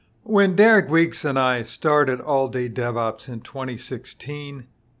When Derek Weeks and I started All Day DevOps in 2016,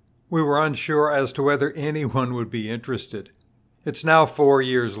 we were unsure as to whether anyone would be interested. It's now 4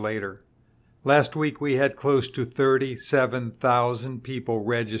 years later. Last week we had close to 37,000 people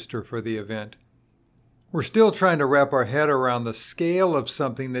register for the event. We're still trying to wrap our head around the scale of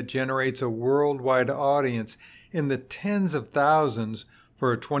something that generates a worldwide audience in the tens of thousands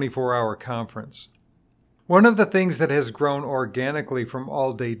for a 24-hour conference. One of the things that has grown organically from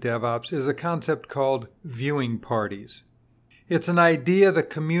All Day DevOps is a concept called viewing parties. It's an idea the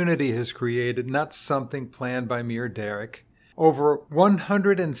community has created, not something planned by me or Derek. Over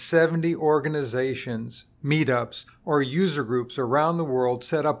 170 organizations, meetups, or user groups around the world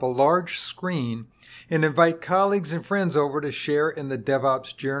set up a large screen and invite colleagues and friends over to share in the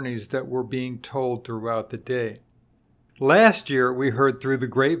DevOps journeys that were being told throughout the day. Last year, we heard through the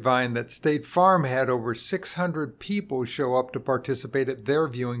grapevine that State Farm had over 600 people show up to participate at their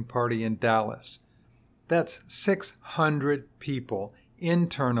viewing party in Dallas. That's 600 people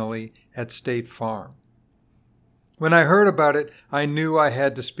internally at State Farm. When I heard about it, I knew I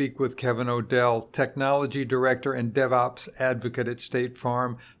had to speak with Kevin Odell, Technology Director and DevOps Advocate at State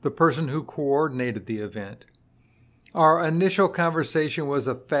Farm, the person who coordinated the event. Our initial conversation was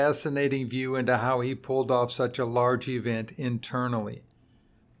a fascinating view into how he pulled off such a large event internally.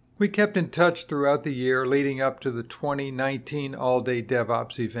 We kept in touch throughout the year leading up to the 2019 All Day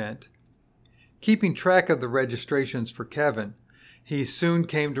DevOps event. Keeping track of the registrations for Kevin, he soon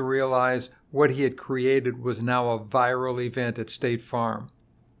came to realize what he had created was now a viral event at State Farm.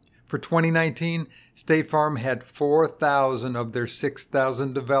 For 2019, State Farm had 4,000 of their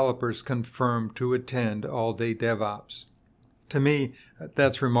 6,000 developers confirmed to attend All Day DevOps. To me,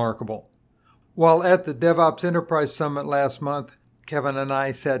 that's remarkable. While at the DevOps Enterprise Summit last month, Kevin and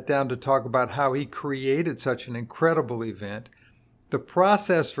I sat down to talk about how he created such an incredible event, the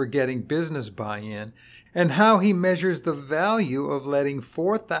process for getting business buy-in, and how he measures the value of letting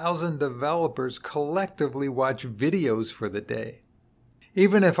 4,000 developers collectively watch videos for the day.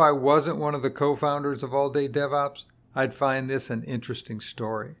 Even if I wasn't one of the co-founders of All Day DevOps, I'd find this an interesting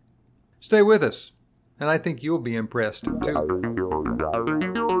story. Stay with us, and I think you'll be impressed too.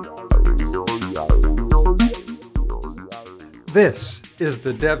 This is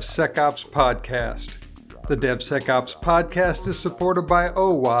the DevSecOps Podcast. The DevSecOps Podcast is supported by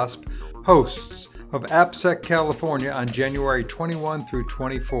OWASP, hosts of AppSec California on January 21 through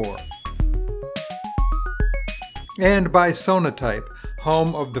 24. And by Sonatype,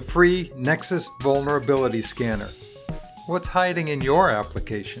 home of the free Nexus Vulnerability Scanner. What's hiding in your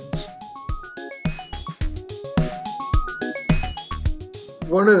applications?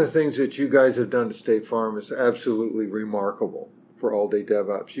 One of the things that you guys have done at State Farm is absolutely remarkable for All Day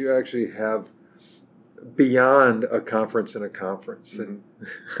DevOps. You actually have beyond a conference and a conference. And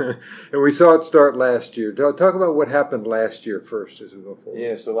we saw it start last year. Talk about what happened last year first as we go forward.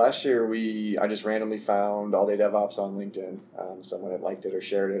 Yeah, so last year I just randomly found All Day DevOps on LinkedIn. Someone had liked it or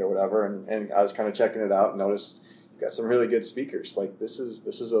shared it or whatever, and I was kind of checking it out and noticed you've got some really good speakers. Like this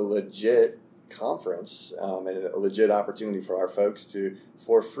is a legit conference and a legit opportunity for our folks to,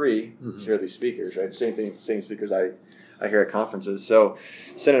 for free, hear these speakers, right? Same speakers I hear at conferences. So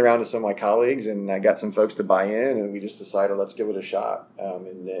sent it around to some of my colleagues, and I got some folks to buy in, and we just decided let's give it a shot.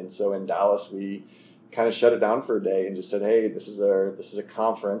 And then so in Dallas, we kind of shut it down for a day and just said, hey, this is a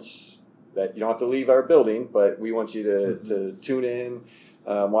conference that you don't have to leave our building, but we want you to tune in,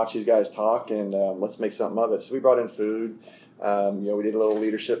 watch these guys talk, and let's make something of it. So we brought in food. We did a little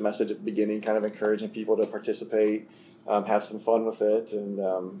leadership message at the beginning, kind of encouraging people to participate, have some fun with it,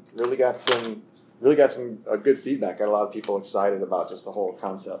 and really got some good feedback. Got a lot of people excited about just the whole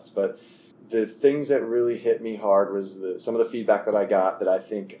concept. But the things that really hit me hard was some of the feedback that I got that I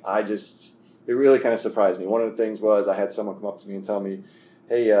think it really kind of surprised me. One of the things was I had someone come up to me and tell me,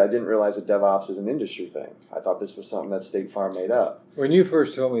 hey, I didn't realize that DevOps is an industry thing. I thought this was something that State Farm made up. When you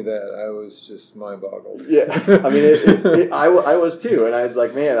first told me that, I was just mind-boggled. Yeah, I mean, I was too. And I was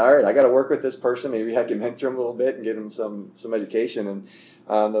like, man, all right, I got to work with this person. Maybe I can mentor him a little bit and get him some education. And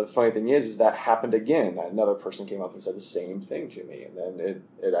the funny thing is that happened again. Another person came up and said the same thing to me. And then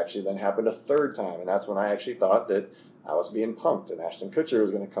it actually then happened a third time. And that's when I actually thought that I was being punked. And Ashton Kutcher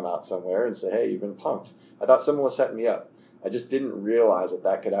was going to come out somewhere and say, hey, you've been punked. I thought someone was setting me up. I just didn't realize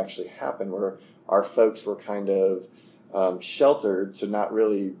that could actually happen, where our folks were kind of sheltered to not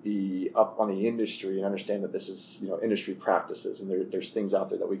really be up on the industry and understand that this is industry practices, and there's things out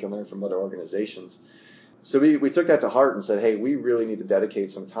there that we can learn from other organizations. So we took that to heart and said, hey, we really need to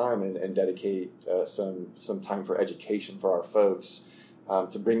dedicate some time and dedicate some time for education for our folks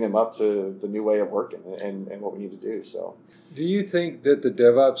to bring them up to the new way of working and what we need to do. So, do you think that the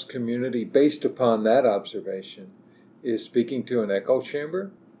DevOps community, based upon that observation, is speaking to an echo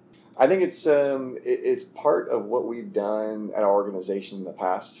chamber? I think it's part of what we've done at our organization in the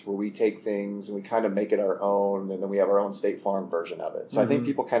past, where we take things and we kind of make it our own, and then we have our own State Farm version of it. So I think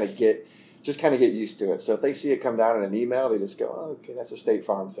people kind of get used to it. So if they see it come down in an email, they just go, "Oh, okay, that's a State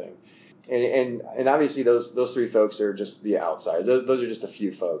Farm thing." And obviously those three folks are just the outsiders. Those are just a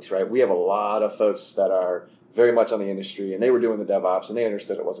few folks, right? We have a lot of folks that are very much on the industry, and they were doing the DevOps, and they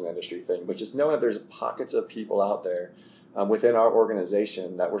understood it was an industry thing. But just knowing that there's pockets of people out there within our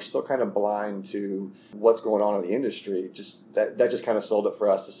organization that we're still kind of blind to what's going on in the industry, just that just kind of sold it for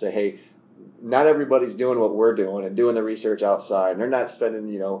us to say, hey, not everybody's doing what we're doing and doing the research outside. And they're not spending,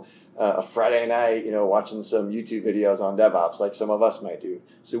 a Friday night, watching some YouTube videos on DevOps like some of us might do.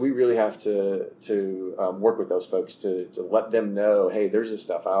 So we really have to work with those folks to let them know, hey, there's this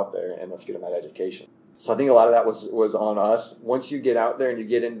stuff out there, and let's get them that education. So I think a lot of that was on us. Once you get out there and you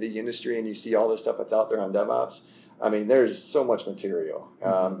get into the industry and you see all this stuff that's out there on DevOps, I mean, there's so much material.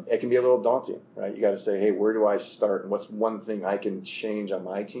 It can be a little daunting, right? You got to say, hey, where do I start? And what's one thing I can change on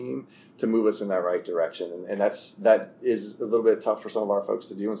my team to move us in that right direction? And that is a little bit tough for some of our folks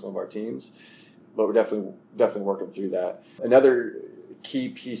to do and some of our teams, but we're definitely working through that. Another key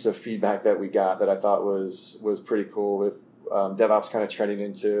piece of feedback that we got that I thought was pretty cool with DevOps kind of trending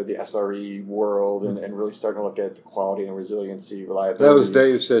into the SRE world and really starting to look at the quality and resiliency, reliability. That was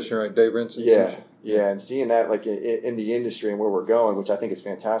Dave's session, right? Dave Rinson's session. Yeah, and seeing that like in the industry and where we're going, which I think is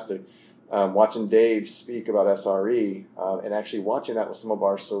fantastic. Watching Dave speak about SRE and actually watching that with some of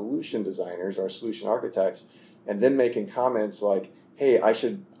our solution designers, our solution architects, and then making comments like, "Hey, I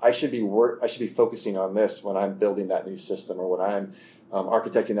should be focusing on this when I'm building that new system, or when I'm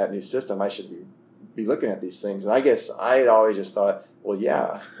architecting that new system. I should be looking at these things." And I guess I had always just thought, well,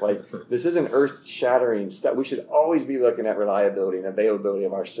 yeah, like this isn't earth-shattering stuff. We should always be looking at reliability and availability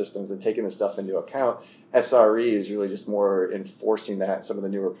of our systems and taking this stuff into account. SRE is really just more enforcing that, some of the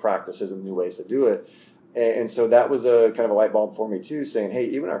newer practices and new ways to do it. And so that was a kind of a light bulb for me too, saying, hey,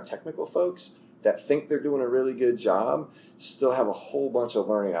 even our technical folks that think they're doing a really good job still have a whole bunch of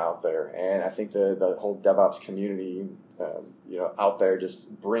learning out there. And I think the whole DevOps community, out there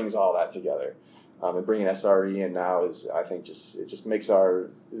just brings all that together. And bringing SRE in now is, I think, it just makes our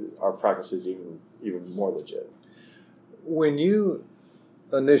practices even more legit. When you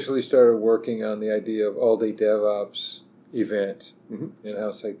initially started working on the idea of all-day DevOps event in a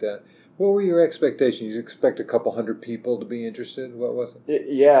house like that, what were your expectations? You expect a couple hundred people to be interested? What was it?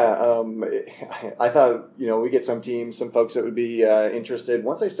 I thought, we get some teams, some folks that would be interested.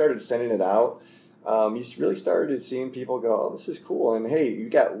 Once I started sending it out, you really started seeing people go, oh, this is cool. And, hey, you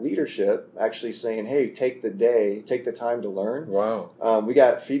got leadership actually saying, hey, take the time to learn. Wow. We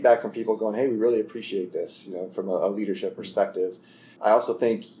got feedback from people going, hey, we really appreciate this, from a leadership perspective. I also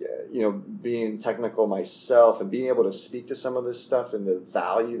think, being technical myself and being able to speak to some of this stuff and the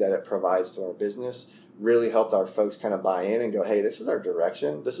value that it provides to our business really helped our folks kind of buy in and go, hey, this is our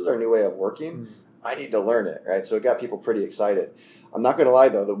direction. This is our new way of working. I need to learn it, right? So it got people pretty excited. I'm not going to lie,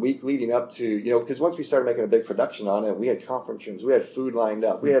 though, the week leading up to, because once we started making a big production on it, we had conference rooms, we had food lined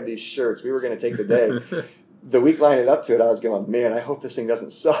up, we had these shirts, we were going to take the day. The week lining up to it, I was going, man, I hope this thing doesn't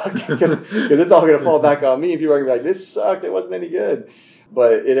suck because it's all going to fall back on me. People are going to be like, this sucked, it wasn't any good.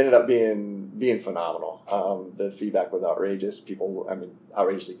 But it ended up being phenomenal. The feedback was outrageous.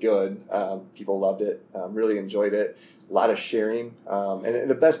 Outrageously good. People loved it, really enjoyed it. A lot of sharing. And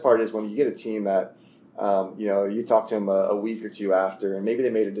the best part is when you get a team that, you talk to them a week or two after, and maybe they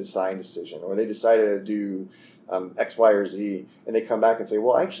made a design decision or they decided to do X, Y, or Z, and they come back and say,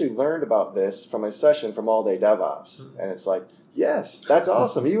 well, I actually learned about this from a session from All Day DevOps. And it's like, yes, that's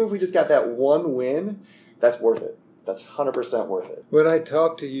awesome. Even if we just got that one win, that's worth it. That's 100% worth it. When I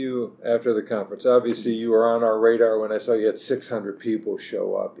talked to you after the conference, obviously you were on our radar when I saw you had 600 people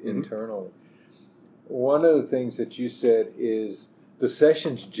show up internally. One of the things that you said is the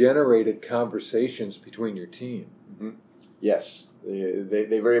sessions generated conversations between your team. Yes,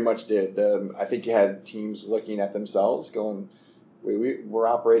 they very much did. I think you had teams looking at themselves going, we're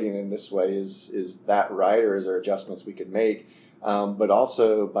operating in this way. Is that right, or is there adjustments we could make? But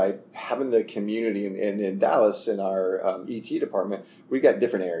also by having the community in Dallas in our ET department, we've got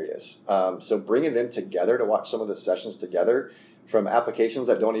different areas. So bringing them together to watch some of the sessions together from applications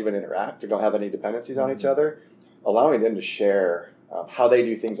that don't even interact or don't have any dependencies on each other, allowing them to share how they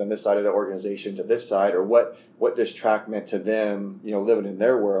do things on this side of the organization to this side, or what this track meant to them, living in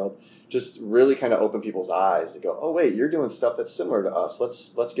their world. Just really kind of open people's eyes to go, oh wait, you're doing stuff that's similar to us.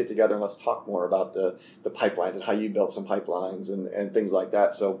 Let's get together and let's talk more about the pipelines and how you built some pipelines and things like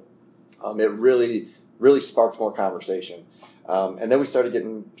that. So it really sparked more conversation. And then we started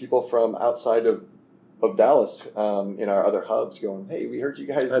getting people from outside of Dallas in our other hubs going, hey, we heard you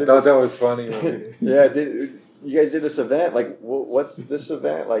guys did this. I thought that was funny. Yeah, you guys did this event. Like, what's this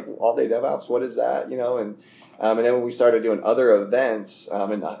event? Like, All Day DevOps, what is that? And then when we started doing other events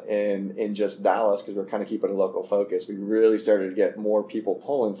in just Dallas, because we're kind of keeping a local focus, we really started to get more people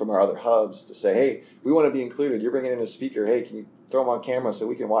pulling from our other hubs to say, hey, we want to be included. You're bringing in a speaker. Hey, can you throw them on camera so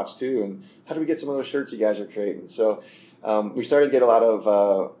we can watch too? And how do we get some of those shirts you guys are creating? So we started to get a lot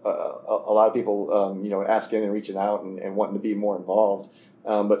of people, asking and reaching out and wanting to be more involved.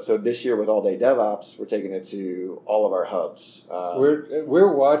 But so this year with All Day DevOps, we're taking it to all of our hubs.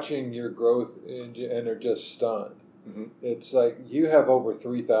 We're watching your growth and are just stunned. Mm-hmm. It's like you have over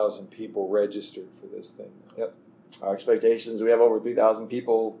 3,000 people registered for this thing. Yep. Our expectations, we have over 3,000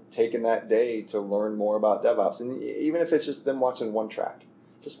 people taking that day to learn more about DevOps. And even if it's just them watching one track,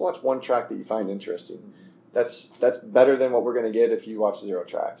 just watch one track that you find interesting. That's better than what we're going to get if you watch 0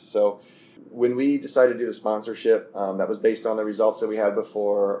 tracks. So when we decided to do the sponsorship, that was based on the results that we had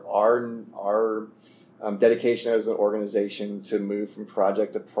before. Our dedication as an organization to move from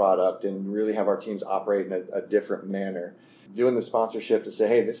project to product and really have our teams operate in a different manner. Doing the sponsorship to say,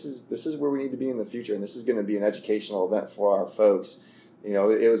 hey, this is where we need to be in the future, and this is going to be an educational event for our folks.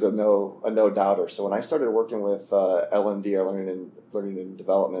 It was a no doubter. So when I started working with LND, our Learning and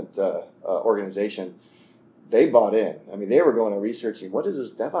Development organization, they bought in. I mean, they were going and researching, what is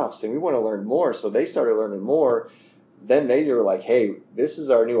this DevOps thing? We want to learn more. So they started learning more. Then they were like, hey, this is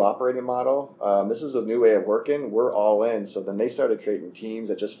our new operating model. This is a new way of working. We're all in. So then they started creating teams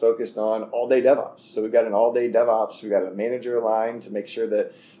that just focused on all-day DevOps. So we've got an all-day DevOps. We've got a manager aligned to make sure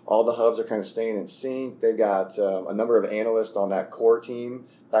that all the hubs are kind of staying in sync. They've got a number of analysts on that core team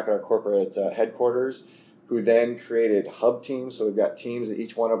back at our corporate headquarters, who then created hub teams. So we've got teams at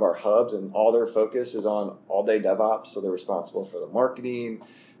each one of our hubs, and all their focus is on all-day DevOps. So they're responsible for the marketing,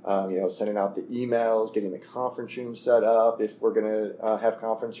 sending out the emails, getting the conference room set up if we're going to have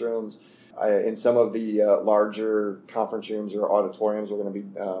conference rooms. In some of the larger conference rooms or auditoriums, we're going to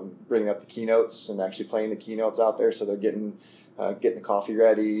be bringing up the keynotes and actually playing the keynotes out there. So they're getting the coffee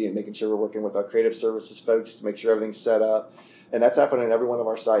ready and making sure we're working with our creative services folks to make sure everything's set up. And that's happening at every one of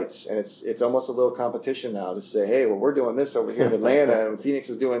our sites. And it's almost a little competition now to say, hey, well, we're doing this over here in Atlanta, and Phoenix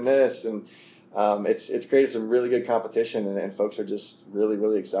is doing this. And it's created some really good competition, and folks are just really,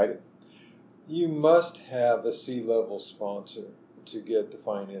 really excited. You must have a C-level sponsor to get the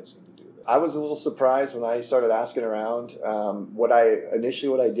financing to do that. I was a little surprised when I started asking around. What I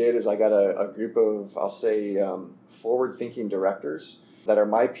did is I got a group of, I'll say, forward-thinking directors that are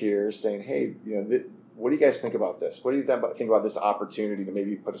my peers saying, hey, what do you guys think about this? What do you think about this opportunity to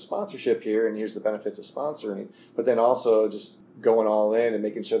maybe put a sponsorship here, and here's the benefits of sponsoring, but then also just going all in and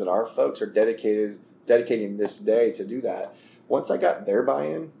making sure that our folks are dedicating this day to do that. Once I got their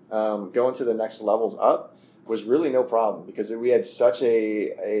buy-in, going to the next levels up was really no problem, because we had such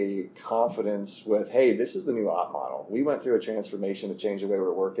a confidence with, hey, this is the new op model. We went through a transformation to change the way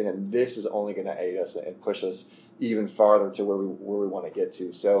we're working, and this is only going to aid us and push us even farther to where we want to get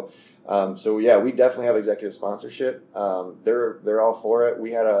to. So yeah, we definitely have executive sponsorship. They're all for it.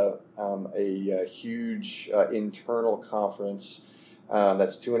 We had a huge internal conference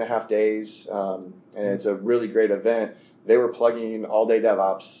that's 2.5 days, and it's a really great event. They were plugging All Day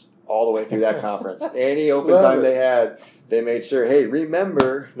DevOps all the way through that conference. Any open time they had, they made sure, hey,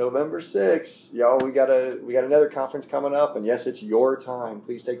 remember November 6th, y'all, we got another conference coming up, and yes, it's your time.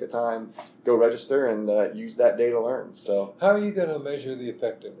 Please take the time, go register, and use that day to learn. So, how are you going to measure the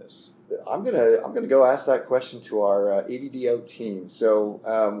effectiveness? I'm gonna go ask that question to our ADDO team. So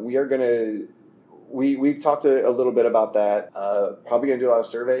we've talked a little bit about that. Probably gonna do a lot of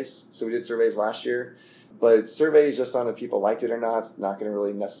surveys. So we did surveys last year. But surveys just on if people liked it or not, it's not going to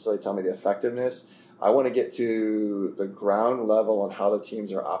really necessarily tell me the effectiveness. I want to get to the ground level on how the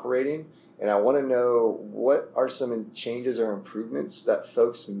teams are operating, and I want to know what are some changes or improvements that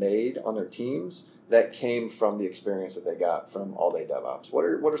folks made on their teams that came from the experience that they got from All Day DevOps. What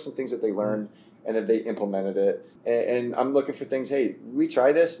are some things that they learned and that they implemented it? And I'm looking for things, hey, we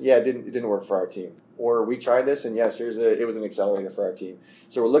tried this, yeah, it didn't work for our team. Or we tried this, and yes, it was an accelerator for our team.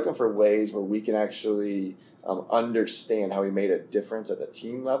 So we're looking for ways where we can actually understand how we made a difference at the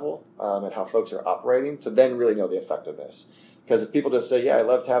team level and how folks are operating to then really know the effectiveness. Because if people just say, yeah, I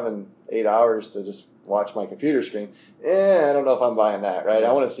loved having 8 hours to just watch my computer screen, I don't know if I'm buying that, right?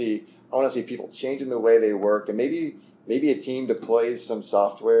 I want to see people changing the way they work, and maybe a team deploys some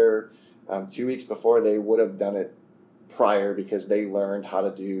software 2 weeks before they would have done it prior because they learned how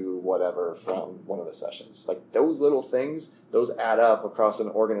to do whatever from one of the sessions. Like those little things, those add up across an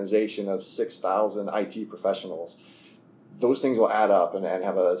organization of 6,000 IT professionals. Those things will add up and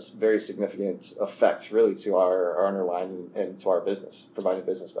have a very significant effect really to our underlying and to our business, providing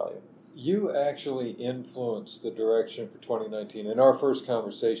business value. You actually influenced the direction for 2019. In our first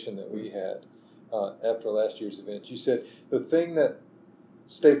conversation that we had after last year's event, you said the thing that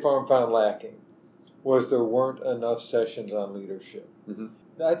State Farm found lacking was there weren't enough sessions on leadership. Mm-hmm.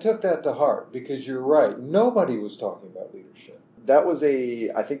 I took that to heart because you're right. Nobody was talking about leadership.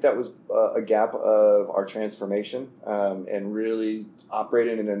 I think that was a gap of our transformation and really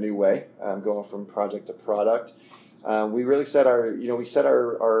operating in a new way, going from project to product. We really set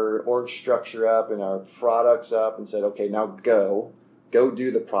our org structure up and our products up and said, okay, now go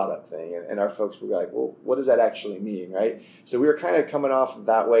do the product thing. And our folks were like, well, what does that actually mean, right? So we were kind of coming off of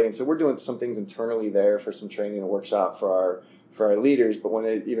that way. And so we're doing some things internally there for some training and workshop for our leaders. But when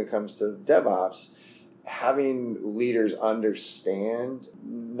it even comes to DevOps, having leaders understand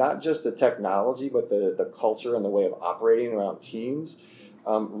not just the technology, but the culture and the way of operating around teams,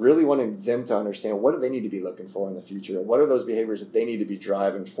 really wanting them to understand what do they need to be looking for in the future, and what are those behaviors that they need to be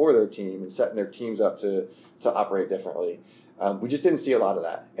driving for their team and setting their teams up to operate differently. We just didn't see a lot of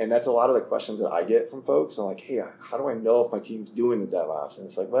that. And that's a lot of the questions that I get from folks. I'm like, hey, how do I know if my team's doing the DevOps? And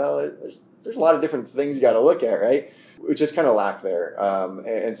it's like, well, there's a lot of different things you got to look at, right? Which just kind of lacked there.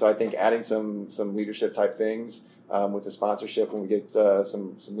 And so I think adding some leadership type things with the sponsorship when we get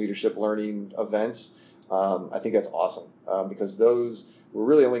some leadership learning events, I think that's awesome because those we're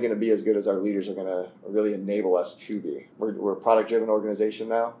really only going to be as good as our leaders are going to really enable us to be. We're a product-driven organization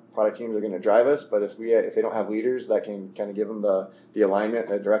now. Product teams are going to drive us, but if they don't have leaders that can kind of give them the alignment,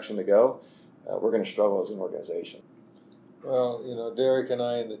 the direction to go, we're going to struggle as an organization. Well, Derek and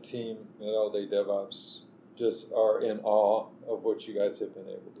I and the team at All Day DevOps just are in awe of what you guys have been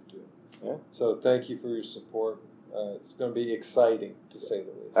able to do. Yeah. So thank you for your support. It's going to be exciting, to say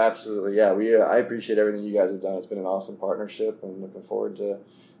the least. Absolutely, yeah. I appreciate everything you guys have done. It's been an awesome partnership, and looking forward to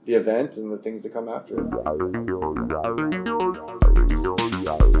the event and the things to come after it.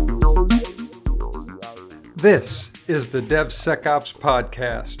 This is the DevSecOps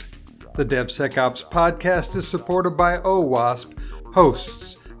Podcast. The DevSecOps Podcast is supported by OWASP,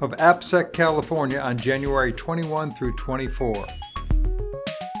 hosts of AppSec California on January 21 through 24.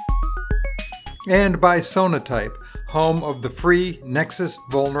 And by Sonatype, home of the free Nexus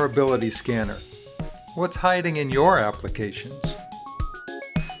Vulnerability Scanner. What's hiding in your applications?